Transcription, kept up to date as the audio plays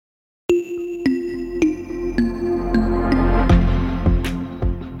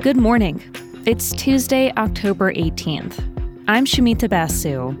Good morning. It's Tuesday, October 18th. I'm Shumita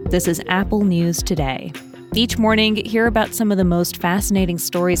Basu. This is Apple News Today. Each morning, hear about some of the most fascinating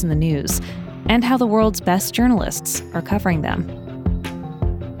stories in the news and how the world's best journalists are covering them.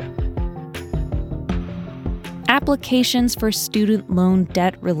 Applications for student loan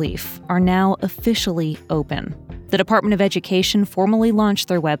debt relief are now officially open. The Department of Education formally launched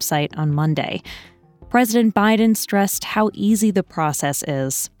their website on Monday. President Biden stressed how easy the process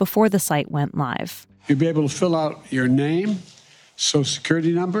is before the site went live. You'll be able to fill out your name, social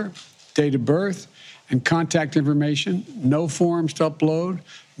security number, date of birth, and contact information. No forms to upload,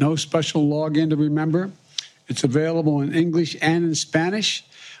 no special login to remember. It's available in English and in Spanish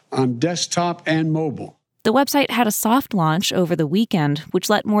on desktop and mobile. The website had a soft launch over the weekend, which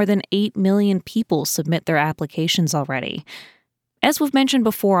let more than 8 million people submit their applications already. As we've mentioned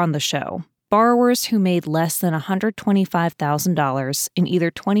before on the show, borrowers who made less than $125,000 in either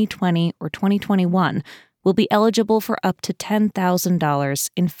 2020 or 2021 will be eligible for up to $10,000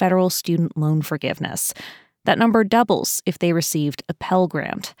 in federal student loan forgiveness. That number doubles if they received a Pell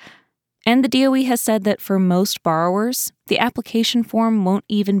Grant. And the DOE has said that for most borrowers, the application form won't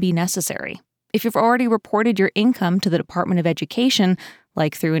even be necessary. If you've already reported your income to the Department of Education,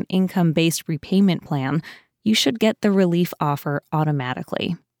 like through an income-based repayment plan, you should get the relief offer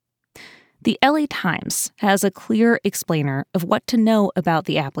automatically. The LA Times has a clear explainer of what to know about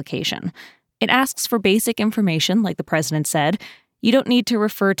the application. It asks for basic information, like the president said. You don't need to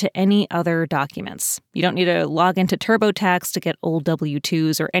refer to any other documents. You don't need to log into TurboTax to get old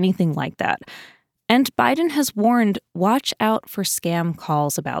W-2s or anything like that. And Biden has warned, watch out for scam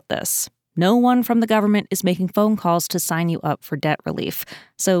calls about this. No one from the government is making phone calls to sign you up for debt relief,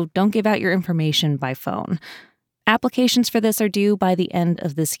 so don't give out your information by phone. Applications for this are due by the end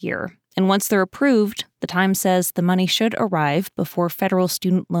of this year. And once they're approved, the Times says the money should arrive before federal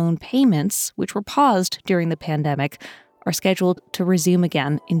student loan payments, which were paused during the pandemic, are scheduled to resume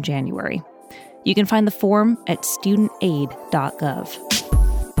again in January. You can find the form at studentaid.gov.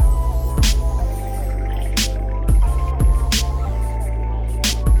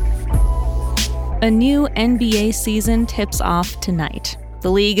 A new NBA season tips off tonight. The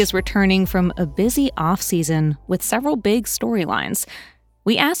league is returning from a busy offseason with several big storylines.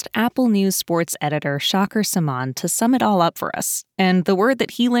 We asked Apple News sports editor Shakir Saman to sum it all up for us, and the word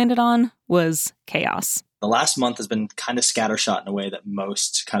that he landed on was chaos. The last month has been kind of scattershot in a way that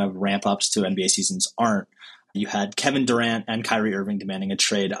most kind of ramp-ups to NBA seasons aren't. You had Kevin Durant and Kyrie Irving demanding a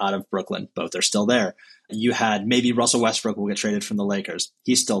trade out of Brooklyn. Both are still there. You had maybe Russell Westbrook will get traded from the Lakers.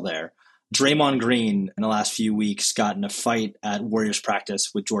 He's still there. Draymond Green in the last few weeks got in a fight at Warriors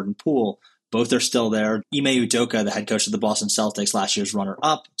practice with Jordan Poole. Both are still there. Ime Udoka, the head coach of the Boston Celtics, last year's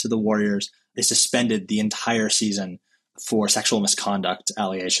runner-up to the Warriors, is suspended the entire season for sexual misconduct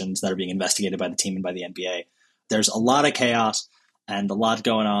allegations that are being investigated by the team and by the NBA. There's a lot of chaos and a lot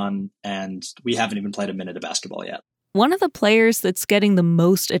going on, and we haven't even played a minute of basketball yet. One of the players that's getting the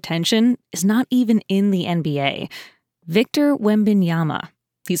most attention is not even in the NBA. Victor Wembanyama.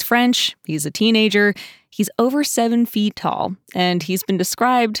 He's French, he's a teenager, he's over 7 feet tall, and he's been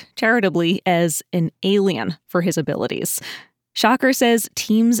described, charitably, as an alien for his abilities. Shakir says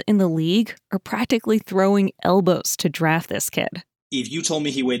teams in the league are practically throwing elbows to draft this kid. If you told me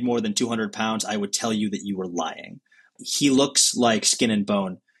he weighed more than 200 pounds, I would tell you that you were lying. He looks like skin and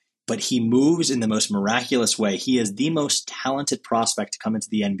bone, but he moves in the most miraculous way. He is the most talented prospect to come into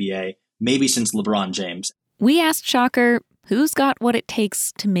the NBA, maybe since LeBron James. We asked Shakir, who's got what it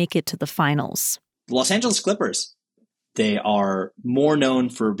takes to make it to the finals? The Los Angeles Clippers. They are more known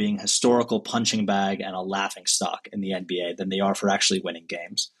for being a historical punching bag and a laughingstock in the NBA than they are for actually winning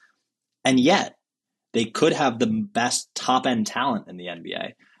games. And yet, they could have the best top-end talent in the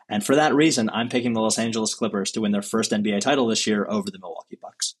NBA. And for that reason, I'm picking the Los Angeles Clippers to win their first NBA title this year over the Milwaukee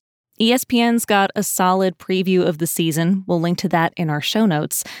Bucks. ESPN's got a solid preview of the season. We'll link to that in our show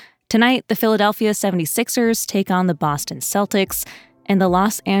notes. Tonight, the Philadelphia 76ers take on the Boston Celtics, and the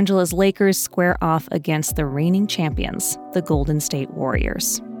Los Angeles Lakers square off against the reigning champions, the Golden State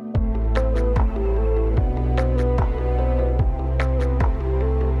Warriors.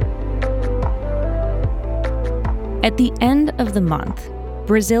 At the end of the month,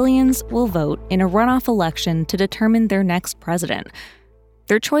 Brazilians will vote in a runoff election to determine their next president.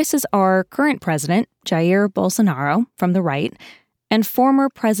 Their choices are current president Jair Bolsonaro from the right and former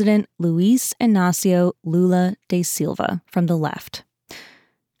President Luiz Inácio Lula da Silva from the left.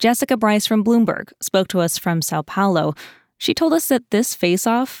 Jessica Bryce from Bloomberg spoke to us from Sao Paulo. She told us that this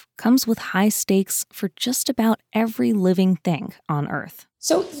face-off comes with high stakes for just about every living thing on Earth.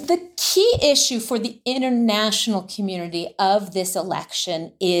 So the key issue for the international community of this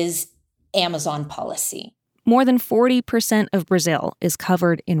election is Amazon policy. More than 40% of Brazil is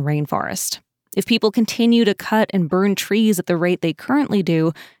covered in rainforest. If people continue to cut and burn trees at the rate they currently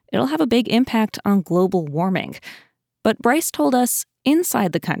do, it'll have a big impact on global warming. But Bryce told us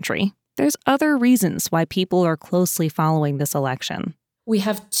inside the country, there's other reasons why people are closely following this election. We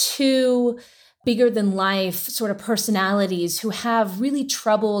have two bigger-than-life sort of personalities who have really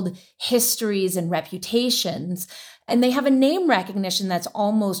troubled histories and reputations. And they have a name recognition that's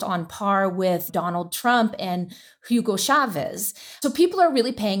almost on par with Donald Trump and Hugo Chavez. So people are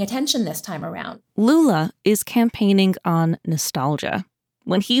really paying attention this time around. Lula is campaigning on nostalgia.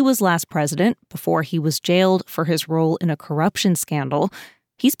 When he was last president, before he was jailed for his role in a corruption scandal,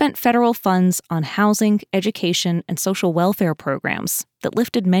 he spent federal funds on housing, education, and social welfare programs that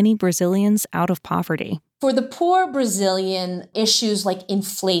lifted many Brazilians out of poverty. For the poor Brazilian, issues like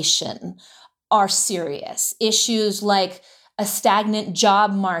inflation are serious. Issues like a stagnant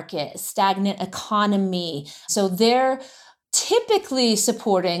job market, stagnant economy. So they're typically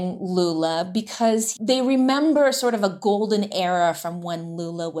supporting Lula because they remember sort of a golden era from when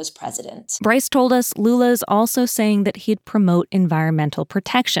Lula was president. Bryce told us Lula is also saying that he'd promote environmental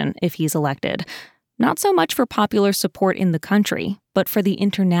protection if he's elected. Not so much for popular support in the country, but for the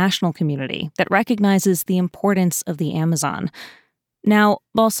international community that recognizes the importance of the Amazon. Now,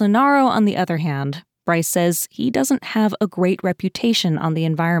 Bolsonaro, on the other hand, Bryce says he doesn't have a great reputation on the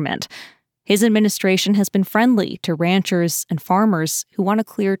environment. His administration has been friendly to ranchers and farmers who want to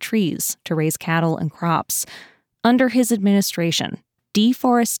clear trees to raise cattle and crops. Under his administration,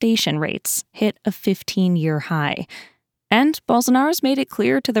 deforestation rates hit a 15-year high. And Bolsonaro's made it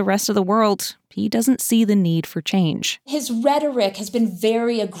clear to the rest of the world he doesn't see the need for change. His rhetoric has been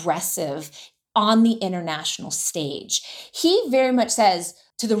very aggressive on the international stage. He very much says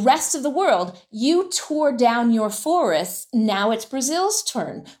to the rest of the world, you tore down your forests, now it's Brazil's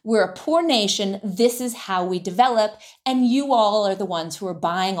turn. We're a poor nation, this is how we develop, and you all are the ones who are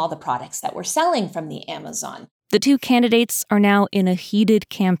buying all the products that we're selling from the Amazon. The two candidates are now in a heated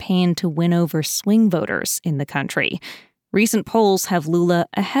campaign to win over swing voters in the country. Recent polls have Lula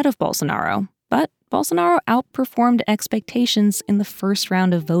ahead of Bolsonaro, but Bolsonaro outperformed expectations in the first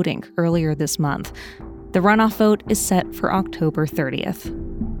round of voting earlier this month. The runoff vote is set for October 30th.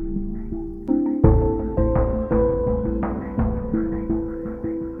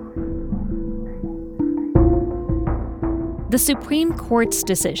 The Supreme Court's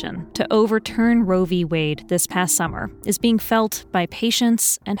decision to overturn Roe v. Wade this past summer is being felt by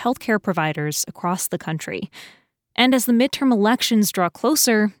patients and healthcare providers across the country. And as the midterm elections draw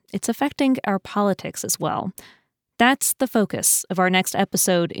closer, it's affecting our politics as well. That's the focus of our next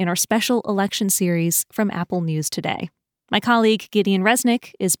episode in our special election series from Apple News Today. My colleague Gideon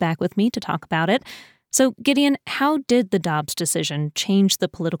Resnick is back with me to talk about it. So, Gideon, how did the Dobbs decision change the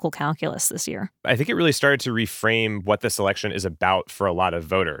political calculus this year? I think it really started to reframe what this election is about for a lot of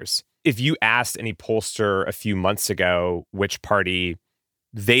voters. If you asked any pollster a few months ago which party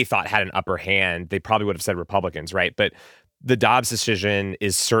they thought had an upper hand, they probably would have said Republicans, right? But the Dobbs decision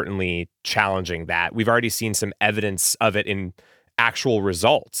is certainly challenging that. We've already seen some evidence of it in actual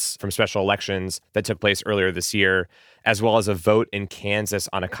results from special elections that took place earlier this year, as well as a vote in Kansas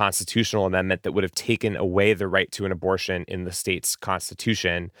on a constitutional amendment that would have taken away the right to an abortion in the state's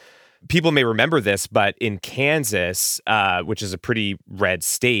constitution. People may remember this, but in Kansas, which is a pretty red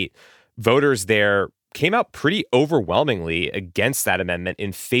state, voters there came out pretty overwhelmingly against that amendment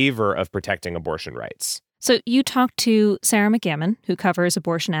in favor of protecting abortion rights. So you talked to Sarah McGammon, who covers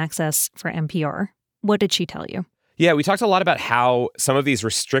abortion access for NPR. What did she tell you? Yeah, we talked a lot about how some of these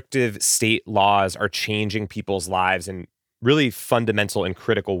restrictive state laws are changing people's lives in really fundamental and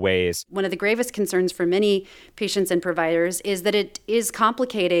critical ways. One of the gravest concerns for many patients and providers is that it is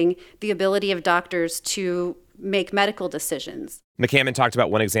complicating the ability of doctors to make medical decisions. McCammon talked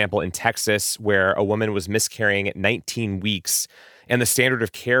about one example in Texas where a woman was miscarrying at 19 weeks, and the standard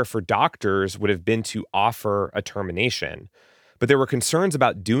of care for doctors would have been to offer a termination. But there were concerns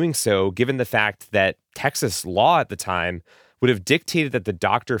about doing so given the fact that Texas law at the time would have dictated that the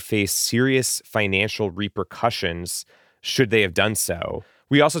doctor face serious financial repercussions should they have done so.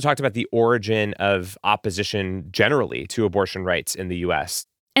 We also talked about the origin of opposition generally to abortion rights in the U.S.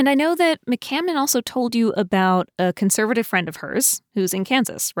 And I know that McCammon also told you about a conservative friend of hers who's in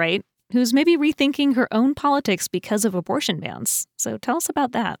Kansas, right? Who's maybe rethinking her own politics because of abortion bans. So tell us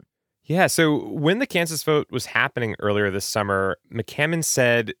about that. Yeah, so when the Kansas vote was happening earlier this summer, McCammon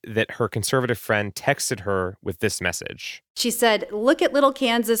said that her conservative friend texted her with this message. She said, "Look at little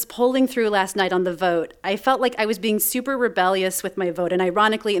Kansas polling through last night on the vote. I felt like I was being super rebellious with my vote, and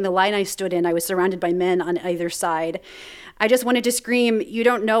ironically, in the line I stood in, I was surrounded by men on either side. I just wanted to scream, 'You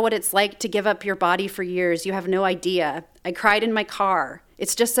don't know what it's like to give up your body for years. You have no idea.' I cried in my car.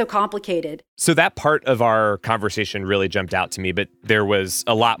 It's just so complicated." So that part of our conversation really jumped out to me, but there was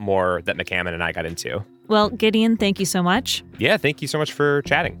a lot more that McCammon and I got into. Well, Gideon, thank you so much. Yeah, thank you so much for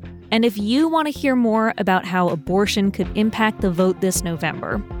chatting. And if you want to hear more about how abortion could impact the vote this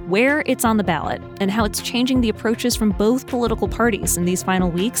November, where it's on the ballot, and how it's changing the approaches from both political parties in these final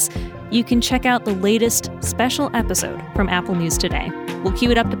weeks, you can check out the latest special episode from Apple News Today. We'll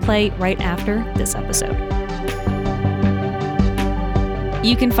cue it up to play right after this episode.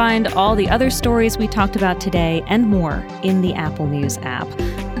 You can find all the other stories we talked about today and more in the Apple News app.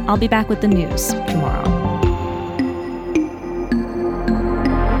 I'll be back with the news tomorrow.